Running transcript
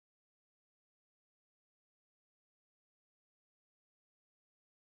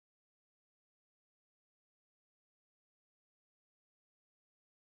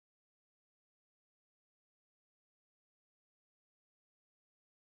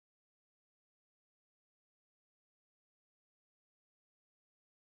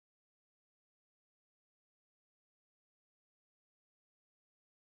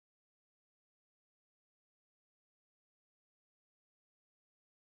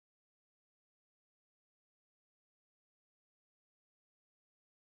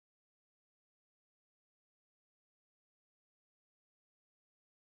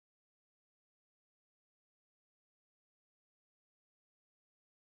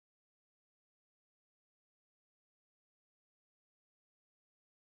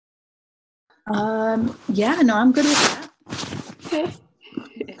Yeah, no, I'm good with that. Okay.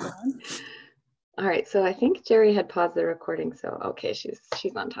 All right, so I think Jerry had paused the recording, so okay, she's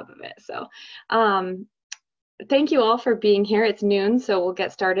on top of it. So thank you all for being here. It's noon, so we'll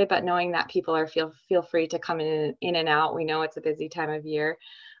get started, but knowing that people are feel free to come in and out. We know it's a busy time of year,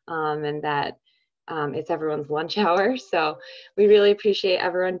 and that it's everyone's lunch hour. So we really appreciate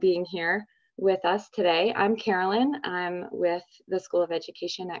everyone being here with us today. I'm Carolyn. I'm with the School of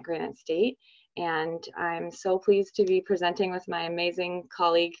Education at Granite State, and I'm so pleased to be presenting with my amazing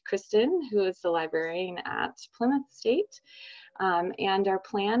colleague, Christin, who is the librarian at Plymouth State. And our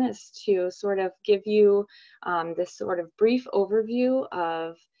plan is to sort of give you this sort of brief overview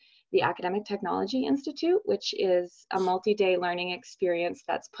of the Academic Technology Institute, which is a multi-day learning experience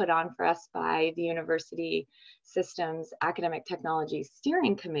that's put on for us by the University System's Academic Technology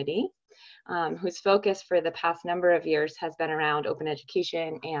Steering Committee, whose focus for the past number of years has been around open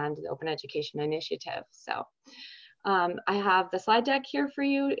education and the Open Education Initiative. So I have the slide deck here for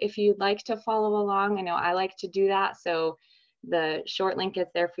you if you'd like to follow along. I know I like to do that, so the short link is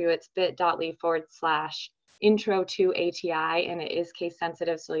there for you. It's bit.ly/intro to ATI, and it is case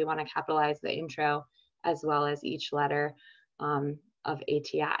sensitive, so you want to capitalize the intro as well as each letter of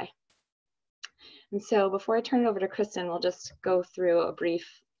ATI. And so before I turn it over to Christin, we'll just go through a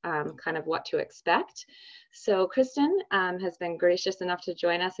brief kind of what to expect. So Christin has been gracious enough to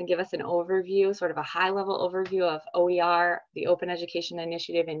join us and give us an overview, sort of a high-level overview of OER, the Open Education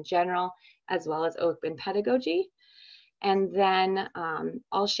Initiative in general, as well as open pedagogy. And then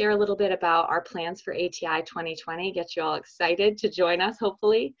I'll share a little bit about our plans for ATI 2020, get you all excited to join us,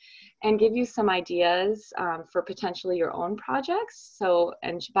 hopefully, and give you some ideas for potentially your own projects. So,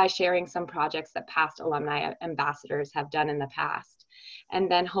 and by sharing some projects that past alumni ambassadors have done in the past. And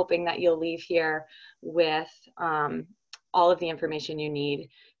then hoping that you'll leave here with all of the information you need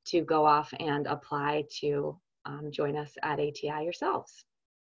to go off and apply to join us at ATI yourselves.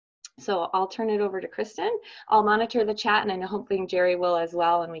 So I'll turn it over to Christin. I'll monitor the chat, and I'm hoping Jerry will as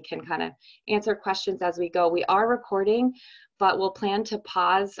well, and we can kind of answer questions as we go. We are recording, but we'll plan to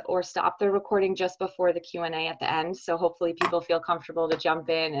pause or stop the recording just before the Q&A at the end. So hopefully people feel comfortable to jump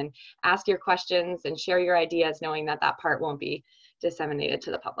in and ask your questions and share your ideas, knowing that that part won't be disseminated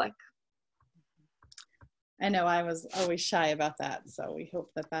to the public. I know I was always shy about that, so we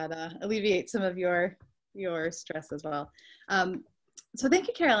hope that that alleviates some of your stress as well. So thank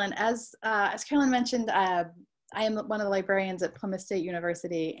you, Carolyn. As Carolyn mentioned, I am one of the librarians at Plymouth State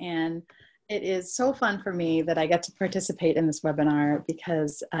University, and it is so fun for me that I get to participate in this webinar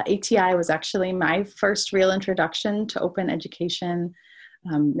because ATI was actually my first real introduction to open education,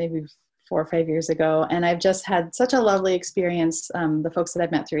 maybe 4 or 5 years ago. And I've just had such a lovely experience. The folks that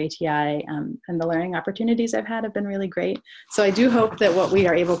I've met through ATI and the learning opportunities I've had have been really great. So I do hope that what we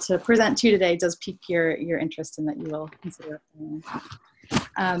are able to present to you today does pique your interest and that you will consider it.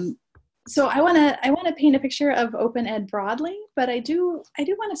 So I want to paint a picture of open ed broadly, but I do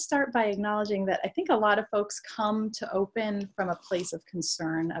want to start by acknowledging that I think a lot of folks come to open from a place of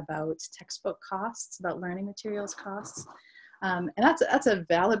concern about textbook costs, about learning materials costs. And that's a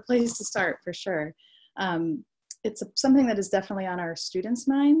valid place to start for sure. It's something that is definitely on our students'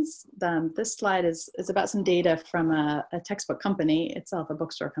 minds. This slide is about some data from a textbook company itself, a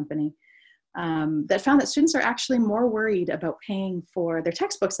bookstore company, that found that students are actually more worried about paying for their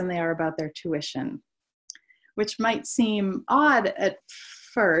textbooks than they are about their tuition, which might seem odd at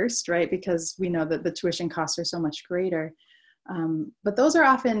first, right? Because we know that the tuition costs are so much greater. But those are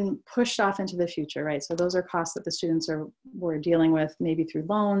often pushed off into the future, right? So those are costs that the students were dealing with maybe through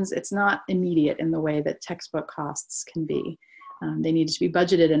loans. It's not immediate in the way that textbook costs can be. They need to be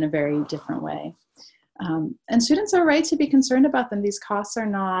budgeted in a very different way. And students are right to be concerned about them. These costs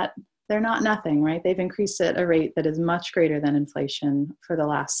are they're not nothing, right? They've increased at a rate that is much greater than inflation for the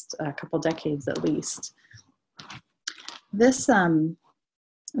last couple decades at least. This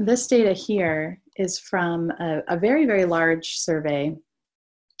data here is from a very, very large survey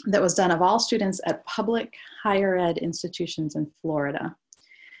that was done of all students at public higher ed institutions in Florida.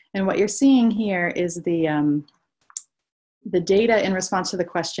 And what you're seeing here is the data in response to the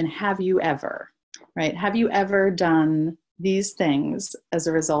question, have you ever, right? Have you ever done these things as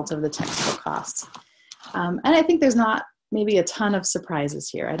a result of the textbook costs? And I think there's not maybe a ton of surprises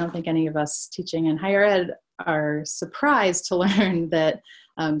here. I don't think any of us teaching in higher ed are surprised to learn that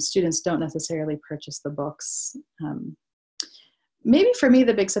students don't necessarily purchase the books. Maybe for me,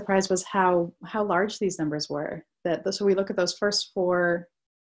 the big surprise was how large these numbers were. So we look at those first 4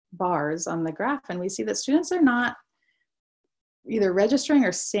 bars on the graph, and we see that students are not either registering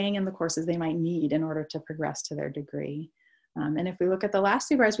or staying in the courses they might need in order to progress to their degree. And if we look at the last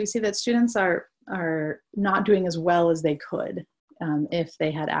two bars, we see that students are not doing as well as they could if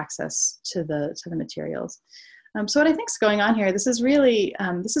they had access to the materials. So what I think is going on here, this is really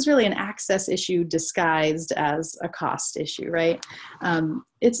an access issue disguised as a cost issue, right?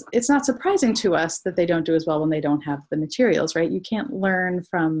 It's not surprising to us that they don't do as well when they don't have the materials, right? You can't learn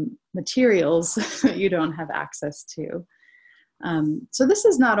from materials that you don't have access to. So this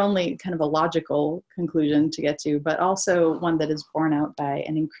is not only kind of a logical conclusion to get to, but also one that is borne out by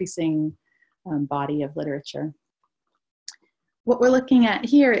an increasing body of literature. What we're looking at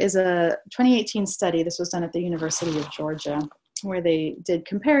here is a 2018 study. This was done at the University of Georgia, where they did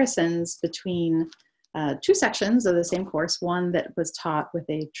comparisons between two sections of the same course, one that was taught with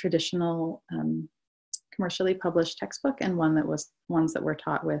a traditional commercially published textbook and ones that were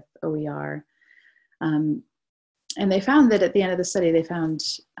taught with OER. And they found that at the end of the study, they found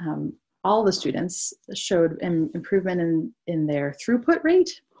all the students showed an improvement in their throughput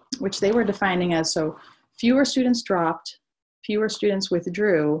rate, which they were defining as, so fewer students dropped, fewer students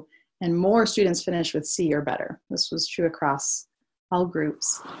withdrew, and more students finished with C or better. This was true across all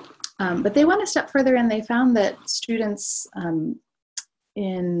groups. But they went a step further and they found that students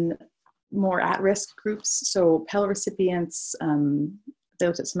in more at-risk groups, so Pell recipients,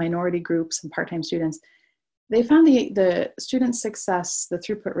 those minority groups and part-time students, they found the student success, the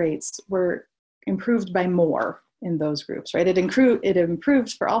throughput rates were improved by more in those groups, right? It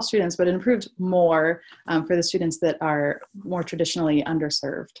improved for all students, but it improved more for the students that are more traditionally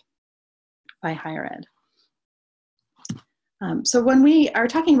underserved by higher ed. So when we are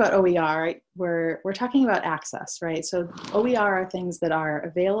talking about OER, we're talking about access, right? So OER are things that are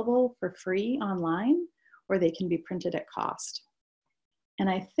available for free online, or they can be printed at cost. And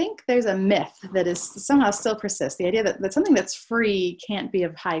I think there's a myth that is somehow still persists, the idea that something that's free can't be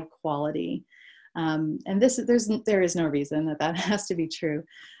of high quality. And there is no reason that has to be true.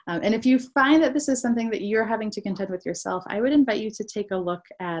 And if you find that this is something that you're having to contend with yourself, I would invite you to take a look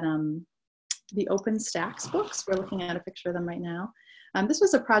at the OpenStax books. We're looking at a picture of them right now. This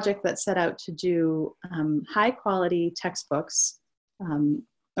was a project that set out to do high quality textbooks,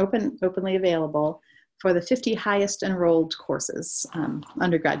 openly available for the 50 highest enrolled courses,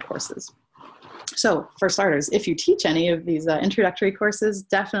 undergrad courses. So for starters, if you teach any of these introductory courses,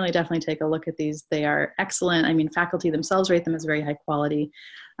 definitely take a look at these. They are excellent. I mean, faculty themselves rate them as very high quality.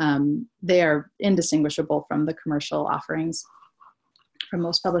 They are indistinguishable from the commercial offerings from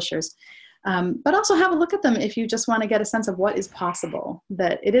most publishers. But also have a look at them if you just want to get a sense of what is possible,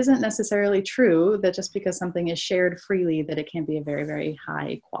 that it isn't necessarily true that just because something is shared freely that it can be a very, very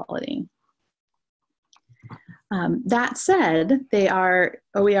high quality. That said, OER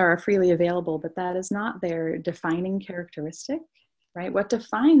are freely available, but that is not their defining characteristic, right? What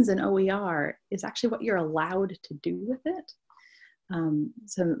defines an OER is actually what you're allowed to do with it. And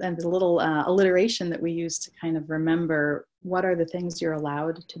the little alliteration that we use to kind of remember what are the things you're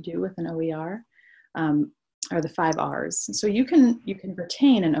allowed to do with an OER are the 5 R's. So you can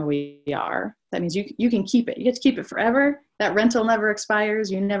retain an OER. That means you can keep it. You get to keep it forever. That rental never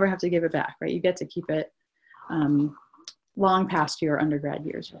expires. You never have to give it back, right? You get to keep it long past your undergrad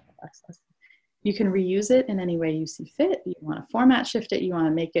years. You can reuse it in any way you see fit. You want to format shift it. You want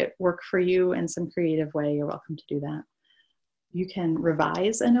to make it work for you in some creative way. You're welcome to do that. You can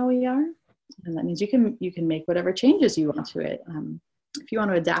revise an OER, and that means you can make whatever changes you want to it. If you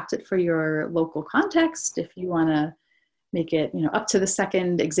want to adapt it for your local context, if you want to make it up to the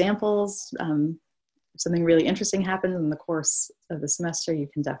second examples, if something really interesting happens in the course of the semester, you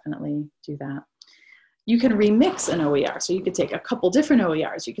can definitely do that. You can remix an OER. So you could take a couple different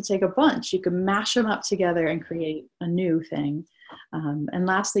OERs. You could take a bunch. You can mash them up together and create a new thing. And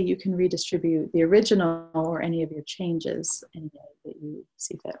lastly, you can redistribute the original or any of your changes any way that you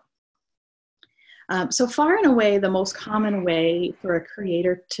see fit. So far and away, the most common way for a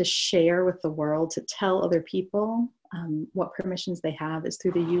creator to share with the world, to tell other people what permissions they have, is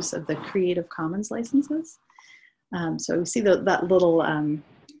through the use of the Creative Commons licenses. So you see that little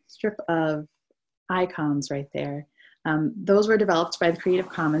strip of icons right there. Those were developed by the Creative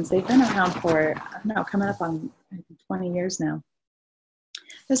Commons. They've been around for, coming up on 20 years now.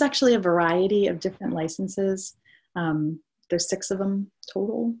 There's actually a variety of different licenses. There's 6 of them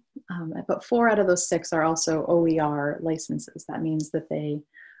total, but 4 out of those 6 are also OER licenses. That means that they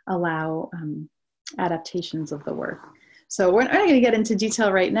allow adaptations of the work. So we're not going to get into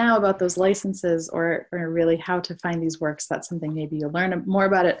detail right now about those licenses or really how to find these works. That's something maybe you'll learn more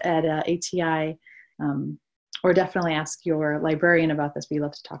about it at ATI or definitely ask your librarian about this. We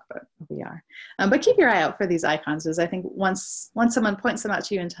love to talk about OER. But keep your eye out for these icons, because I think once someone points them out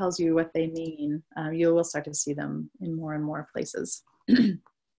to you and tells you what they mean, you will start to see them in more and more places. It's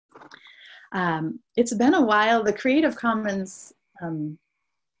been a while. The Creative Commons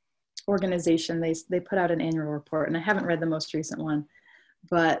organization, they put out an annual report, and I haven't read the most recent one,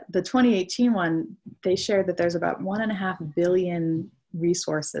 but the 2018 one, they shared that there's about 1.5 billion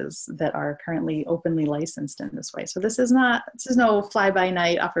resources that are currently openly licensed in this way. So this is no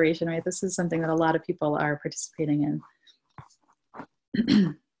fly-by-night operation, right? This is something that a lot of people are participating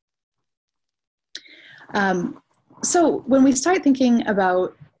in. So when we start thinking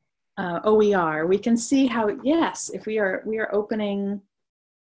about OER, we can see how, yes, if we are opening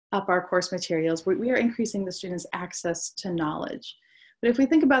up our course materials, we are increasing the students' access to knowledge. But if we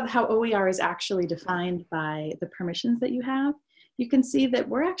think about how OER is actually defined by the permissions that you have, you can see that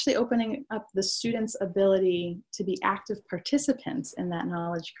we're actually opening up the students' ability to be active participants in that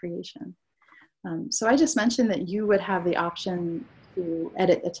knowledge creation. So I just mentioned that you would have the option to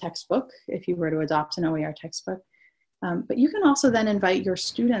edit a textbook if you were to adopt an OER textbook. But you can also then invite your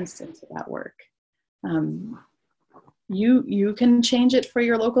students into that work. You can change it for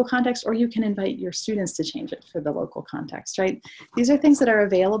your local context, or you can invite your students to change it for the local context, right? These are things that are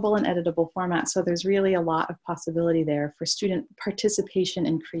available in editable formats, so there's really a lot of possibility there for student participation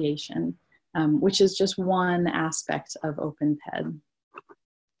in creation, which is just one aspect of OpenPed.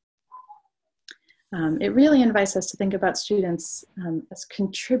 It really invites us to think about students as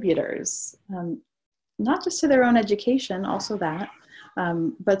contributors, not just to their own education, also that,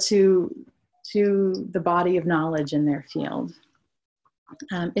 but to the body of knowledge in their field.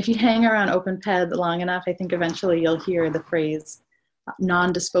 If you hang around OpenPed long enough, I think eventually you'll hear the phrase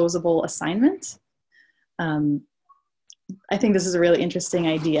non-disposable assignment. I think this is a really interesting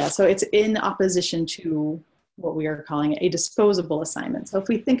idea. So it's in opposition to what we are calling a disposable assignment. So if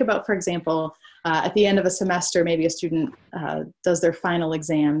we think about, for example, at the end of a semester, maybe a student does their final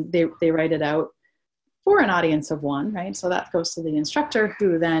exam, they write it out for an audience of one, right? So that goes to the instructor,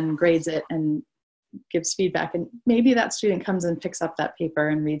 who then grades it and gives feedback. And maybe that student comes and picks up that paper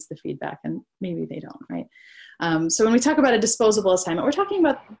and reads the feedback, and maybe they don't, right? So when we talk about a disposable assignment, we're talking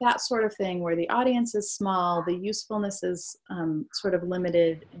about that sort of thing where the audience is small, the usefulness is sort of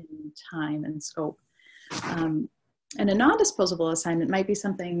limited in time and scope. And a non-disposable assignment might be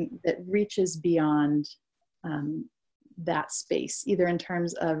something that reaches beyond that space, either in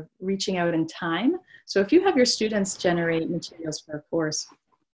terms of reaching out in time. So if you have your students generate materials for a course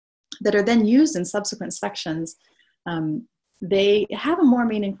that are then used in subsequent sections, they have a more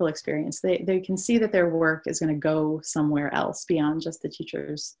meaningful experience. They can see that their work is going to go somewhere else beyond just the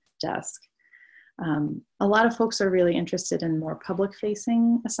teacher's desk. A lot of folks are really interested in more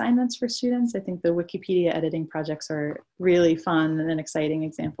public-facing assignments for students. I think the Wikipedia editing projects are really fun and exciting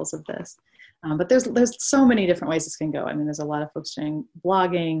examples of this. But there's so many different ways this can go. I mean, there's a lot of folks doing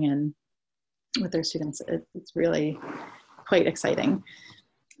blogging and with their students. It's really quite exciting.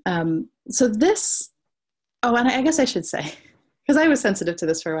 So this, oh, and I guess I should say, because I was sensitive to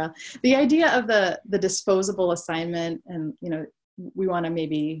this for a while, the idea of the disposable assignment, and we want to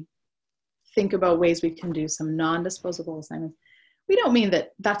maybe think about ways we can do some non-disposable assignments. We don't mean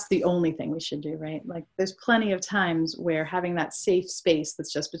that that's the only thing we should do, right? Like there's plenty of times where having that safe space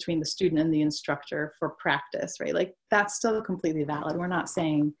that's just between the student and the instructor for practice, right? Like that's still completely valid. We're not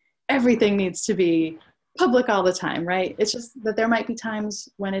saying everything needs to be public all the time, right? It's just that there might be times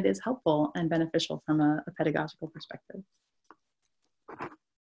when it is helpful and beneficial from a pedagogical perspective.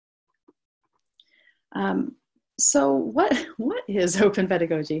 So what is open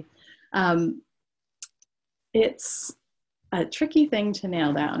pedagogy? It's a tricky thing to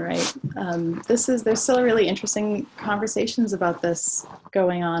nail down, right? There's still really interesting conversations about this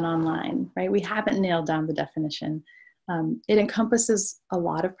going on online, right? We haven't nailed down the definition. It encompasses a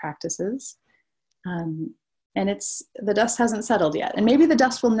lot of practices, and the dust hasn't settled yet. And maybe the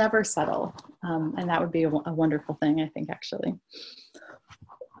dust will never settle, and that would be a wonderful thing, I think, actually.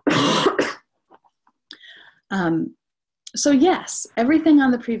 So yes, everything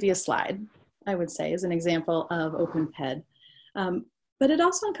on the previous slide, I would say, is an example of OpenPed. But it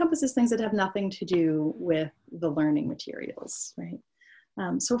also encompasses things that have nothing to do with the learning materials, right?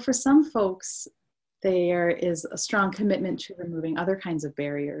 So for some folks, there is a strong commitment to removing other kinds of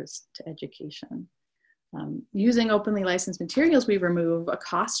barriers to education. Using openly licensed materials, we remove a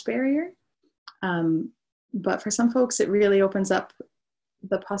cost barrier. But for some folks, it really opens up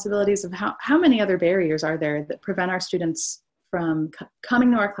the possibilities of how many other barriers are there that prevent our students from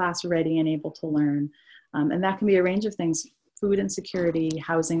coming to our class ready and able to learn. And that can be a range of things: food insecurity,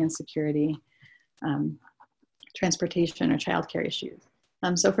 housing insecurity. transportation or childcare issues.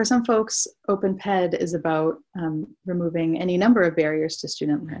 So for some folks, OpenPed is about removing any number of barriers to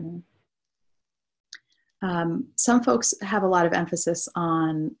student learning. Some folks have a lot of emphasis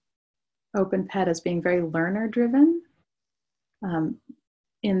on OpenPed as being very learner-driven,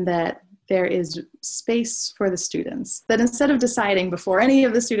 in that there is space for the students, that instead of deciding before any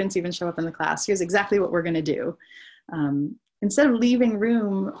of the students even show up in the class, here's exactly what we're going to do, instead of leaving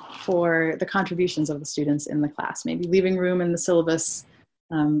room for the contributions of the students in the class, maybe leaving room in the syllabus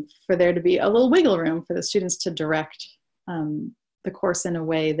for there to be a little wiggle room for the students to direct the course in a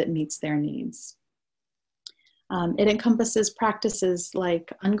way that meets their needs. It encompasses practices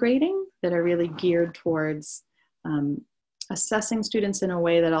like ungrading that are really geared towards assessing students in a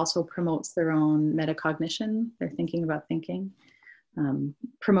way that also promotes their own metacognition, their thinking about thinking,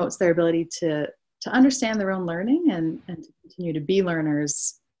 promotes their ability to understand their own learning and to continue to be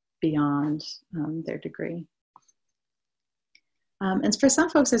learners beyond their degree. And for some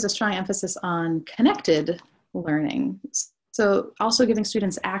folks, there's a strong emphasis on connected learning. So also giving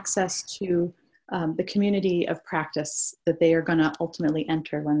students access to the community of practice that they are going to ultimately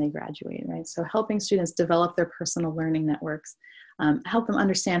enter when they graduate, right? So helping students develop their personal learning networks, help them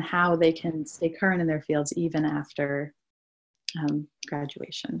understand how they can stay current in their fields even after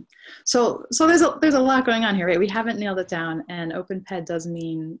graduation. So there's a lot going on here, right? We haven't nailed it down, and OpenPed does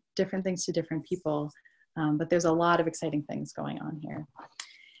mean different things to different people, but there's a lot of exciting things going on here.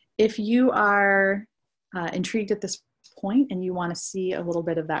 If you are intrigued at this point and you want to see a little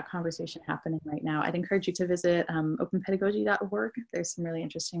bit of that conversation happening right now, I'd encourage you to visit openpedagogy.org. There's some really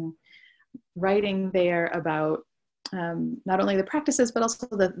interesting writing there about not only the practices, but also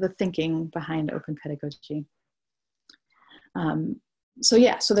the thinking behind open pedagogy.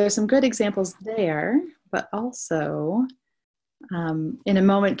 So there's some good examples there, but also in a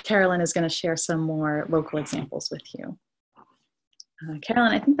moment, Carolyn is going to share some more local examples with you.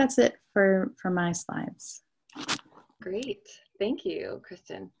 Carolyn, I think that's it for my slides. Great, thank you,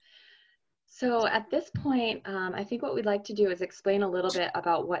 Christin. So at this point, I think what we'd like to do is explain a little bit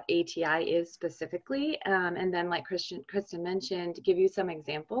about what ATI is specifically, and then like Christin mentioned, give you some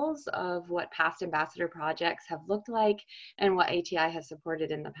examples of what past ambassador projects have looked like and what ATI has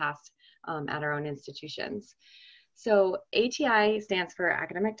supported in the past at our own institutions. So ATI stands for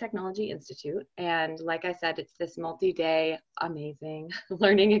Academic Technology Institute, and like I said, it's this multi-day amazing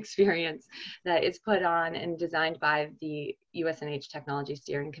learning experience that is put on and designed by the USNH Technology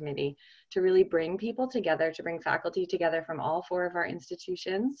Steering Committee to really bring people together, to bring faculty together from all 4 of our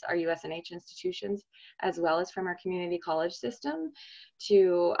institutions, our USNH institutions, as well as from our community college system,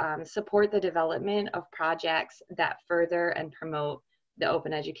 to support the development of projects that further and promote the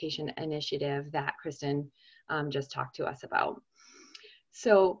open education initiative that Christin just talked to us about.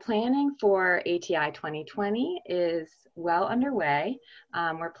 So planning for ATI 2020 is well underway.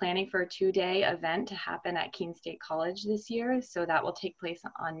 We're planning for a 2-day event to happen at Keene State College this year. So that will take place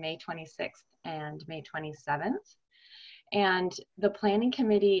on May 26th and May 27th. And the planning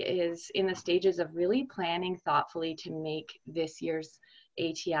committee is in the stages of really planning thoughtfully to make this year's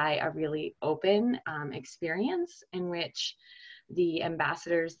ATI a really open experience in which the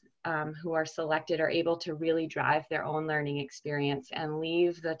ambassadors who are selected are able to really drive their own learning experience and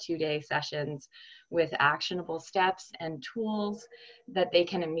leave the 2-day sessions with actionable steps and tools that they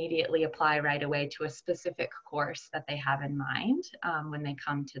can immediately apply right away to a specific course that they have in mind when they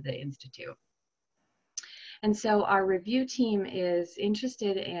come to the Institute. And so our review team is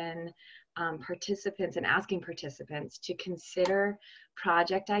interested in participants and asking participants to consider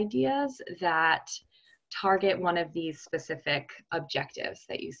project ideas that target one of these specific objectives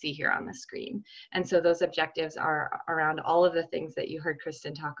that you see here on the screen. And so those objectives are around all of the things that you heard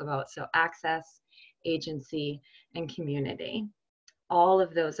Christin talk about. So access, agency, and community. All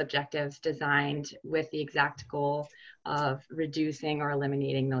of those objectives designed with the exact goal of reducing or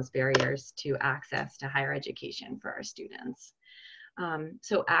eliminating those barriers to access to higher education for our students.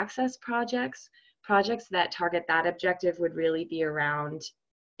 So access projects that target that objective would really be around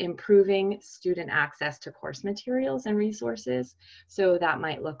improving student access to course materials and resources. So that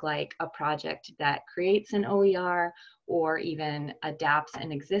might look like a project that creates an OER or even adapts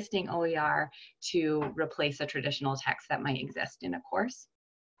an existing OER to replace a traditional text that might exist in a course.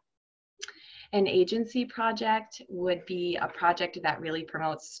 An agency project would be a project that really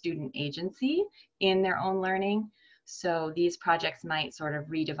promotes student agency in their own learning. So these projects might sort of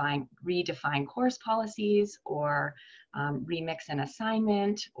redefine course policies or remix an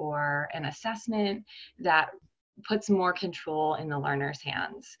assignment or an assessment that puts more control in the learner's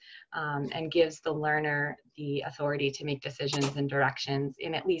hands and gives the learner the authority to make decisions and directions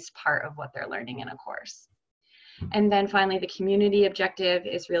in at least part of what they're learning in a course. And then finally, the community objective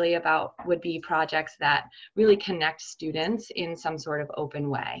is really would be projects that really connect students in some sort of open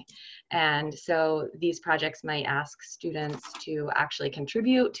way. And so these projects might ask students to actually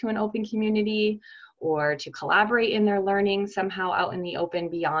contribute to an open community, or to collaborate in their learning somehow out in the open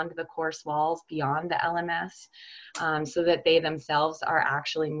beyond the course walls, beyond the LMS, so that they themselves are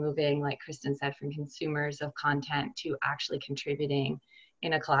actually moving, like Christin said, from consumers of content to actually contributing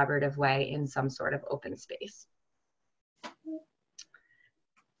in a collaborative way in some sort of open space.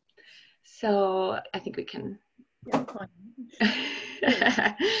 So I think we can.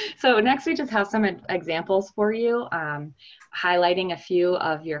 So next we just have some examples for you, highlighting a few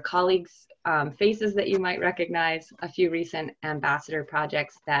of your colleagues' faces that you might recognize, a few recent ambassador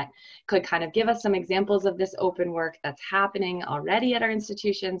projects that could kind of give us some examples of this open work that's happening already at our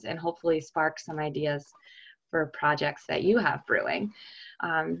institutions, and hopefully spark some ideas for projects that you have brewing.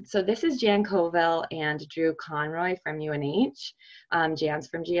 So this is Jan Covell and Drew Conroy from UNH. Jan's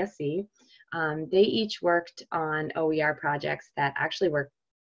from GSC. They each worked on OER projects that actually were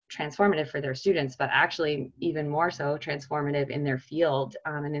transformative for their students, but actually even more so transformative in their field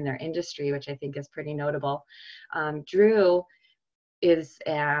and in their industry, which I think is pretty notable. Drew is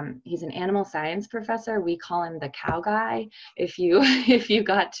he's an animal science professor. We call him the cow guy. If you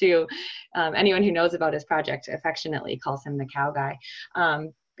got to, anyone who knows about his project affectionately calls him the cow guy.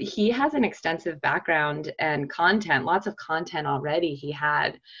 He has an extensive background and content, lots of content already he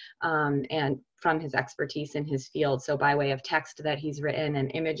had, and from his expertise in his field. So by way of text that he's written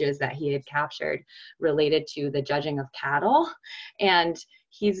and images that he had captured related to the judging of cattle. And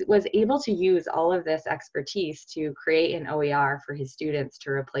he was able to use all of this expertise to create an OER for his students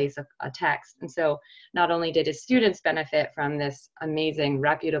to replace a text. And so not only did his students benefit from this amazing,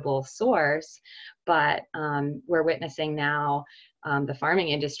 reputable source, but we're witnessing now the farming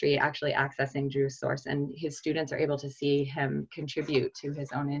industry actually accessing Drew's source, and his students are able to see him contribute to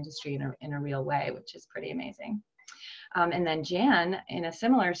his own industry in a real way, which is pretty amazing. And then Jan, in a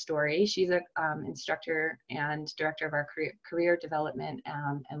similar story, she's an instructor and director of our career development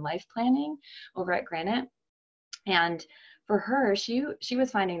and life planning over at Granite. And for her, she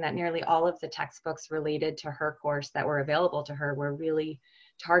was finding that nearly all of the textbooks related to her course that were available to her were really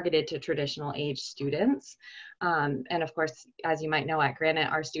targeted to traditional age students. And of course, as you might know, at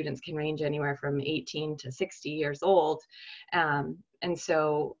Granite, our students can range anywhere from 18 to 60 years old. And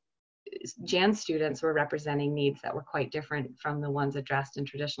so Jan's students were representing needs that were quite different from the ones addressed in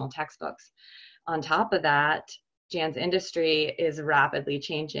traditional textbooks. On top of that, Jan's industry is rapidly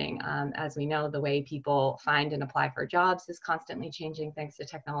changing. As we know, the way people find and apply for jobs is constantly changing thanks to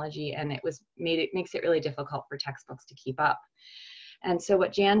technology, and it makes it really difficult for textbooks to keep up. And so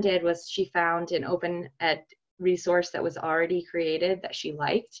what Jan did was she found an open ed resource that was already created that she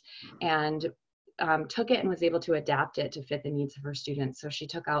liked, and took it and was able to adapt it to fit the needs of her students. So she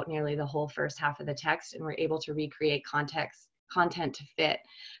took out nearly the whole first half of the text and were able to recreate content to fit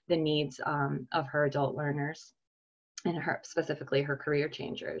the needs of her adult learners, and specifically her career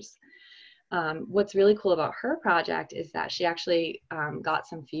changers. What's really cool about her project is that she actually got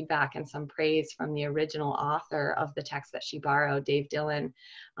some feedback and some praise from the original author of the text that she borrowed, Dave Dillon.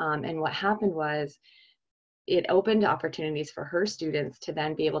 And what happened was it opened opportunities for her students to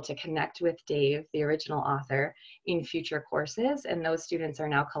then be able to connect with Dave, the original author, in future courses. And those students are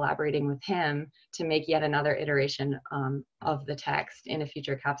now collaborating with him to make yet another iteration of the text in a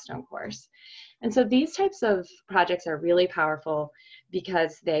future capstone course. And so these types of projects are really powerful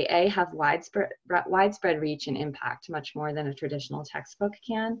because they have widespread reach and impact, much more than a traditional textbook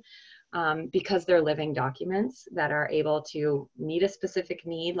can, because they're living documents that are able to meet a specific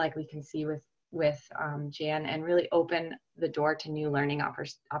need, like we can see with Jan, and really open the door to new learning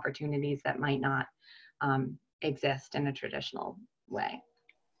opportunities that might not exist in a traditional way.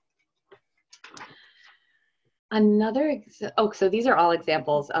 So these are all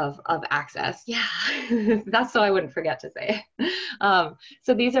examples of access. Yeah, that's so I wouldn't forget to say.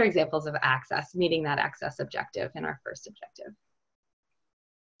 So these are examples of access, meeting that access objective in our first objective.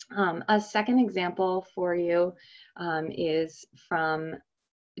 A second example for you is from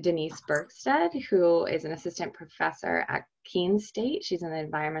Denise Berkstead, who is an assistant professor at Keene State. She's in the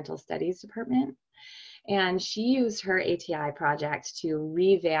environmental studies department. And she used her ATI project to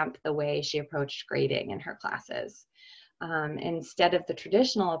revamp the way she approached grading in her classes. Instead of the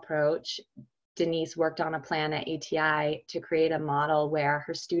traditional approach, Denise worked on a plan at ATI to create a model where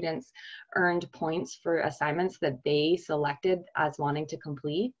her students earned points for assignments that they selected as wanting to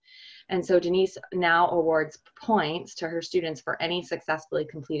complete. And so Denise now awards points to her students for any successfully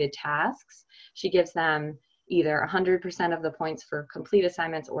completed tasks. She gives them either 100% of the points for complete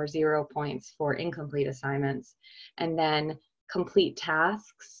assignments or 0 points for incomplete assignments. And then complete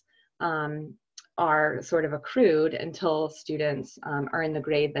tasks are sort of accrued until students earn the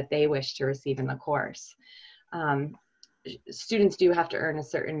grade that they wish to receive in the course. Students do have to earn a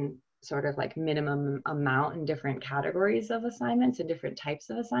certain sort of like minimum amount in different categories of assignments and different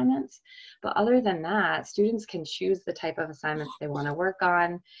types of assignments. But other than that, students can choose the type of assignments they want to work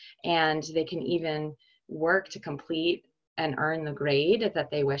on, and they can even work to complete and earn the grade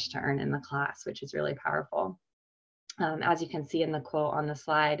that they wish to earn in the class, which is really powerful. As you can see in the quote on the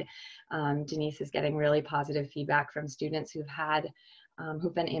slide, Denise is getting really positive feedback from students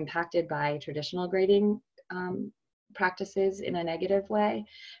who've been impacted by traditional grading practices in a negative way.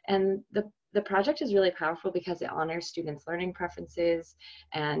 And the project is really powerful because it honors students' learning preferences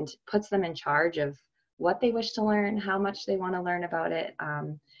and puts them in charge of what they wish to learn, how much they want to learn about it,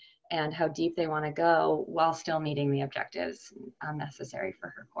 and how deep they want to go while still meeting the objectives necessary for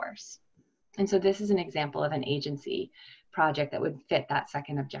her course. And so this is an example of an agency project that would fit that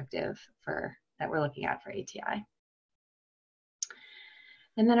second objective that we're looking at for ATI.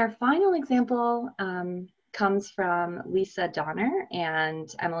 And then our final example comes from Lisa Donner and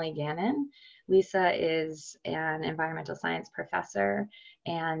Emily Gannon. Lisa is an environmental science professor,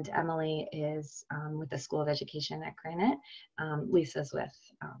 and Emily is with the School of Education at Granite. Lisa's with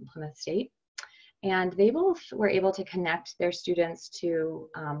Plymouth State. And they both were able to connect their students to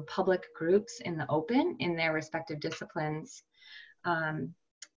public groups in the open in their respective disciplines,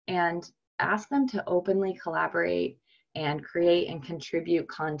 and ask them to openly collaborate and create and contribute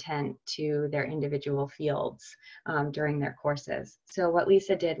content to their individual fields during their courses. So what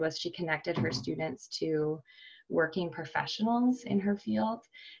Lisa did was she connected her students to working professionals in her field,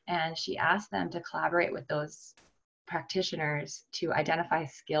 and she asked them to collaborate with those practitioners to identify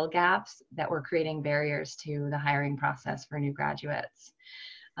skill gaps that were creating barriers to the hiring process for new graduates.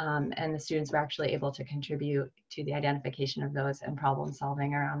 And the students were actually able to contribute to the identification of those and problem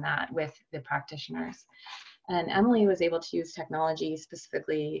solving around that with the practitioners. And Emily was able to use technology,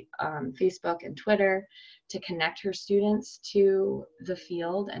 specifically Facebook and Twitter, to connect her students to the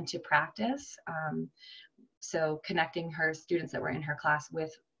field and to practice. So connecting her students that were in her class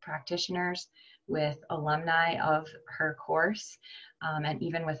with practitioners, with alumni of her course, and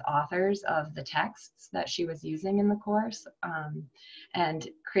even with authors of the texts that she was using in the course, and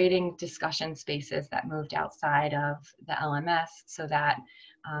creating discussion spaces that moved outside of the LMS so that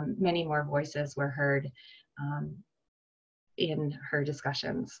many more voices were heard in her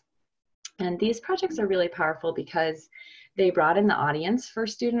discussions. And these projects are really powerful because they broaden the audience for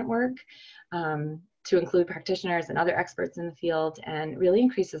student work to include practitioners and other experts in the field, and really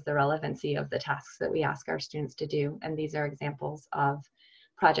increases the relevancy of the tasks that we ask our students to do. And these are examples of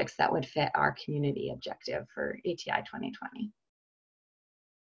projects that would fit our community objective for ATI 2020.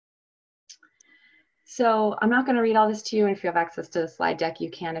 So I'm not going to read all this to you, and if you have access to the slide deck, you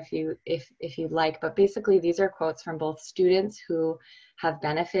can if you'd like. But basically, these are quotes from both students who have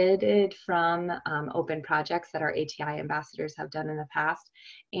benefited from open projects that our ATI ambassadors have done in the past,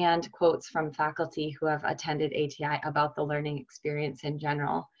 and quotes from faculty who have attended ATI about the learning experience in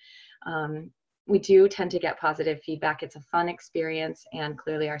general. We do tend to get positive feedback. It's a fun experience, and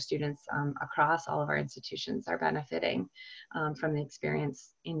clearly our students across all of our institutions are benefiting from the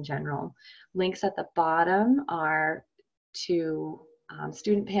experience in general. Links at the bottom are to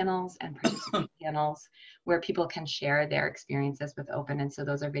student panels and participant panels where people can share their experiences with open, and so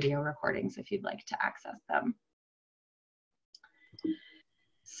those are video recordings if you'd like to access them.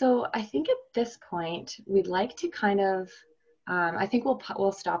 So I think at this point, we'd like to kind of I think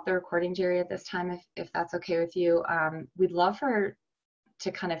we'll stop the recording, Jerry, at this time, if that's okay with you. We'd love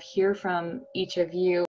to kind of hear from each of you.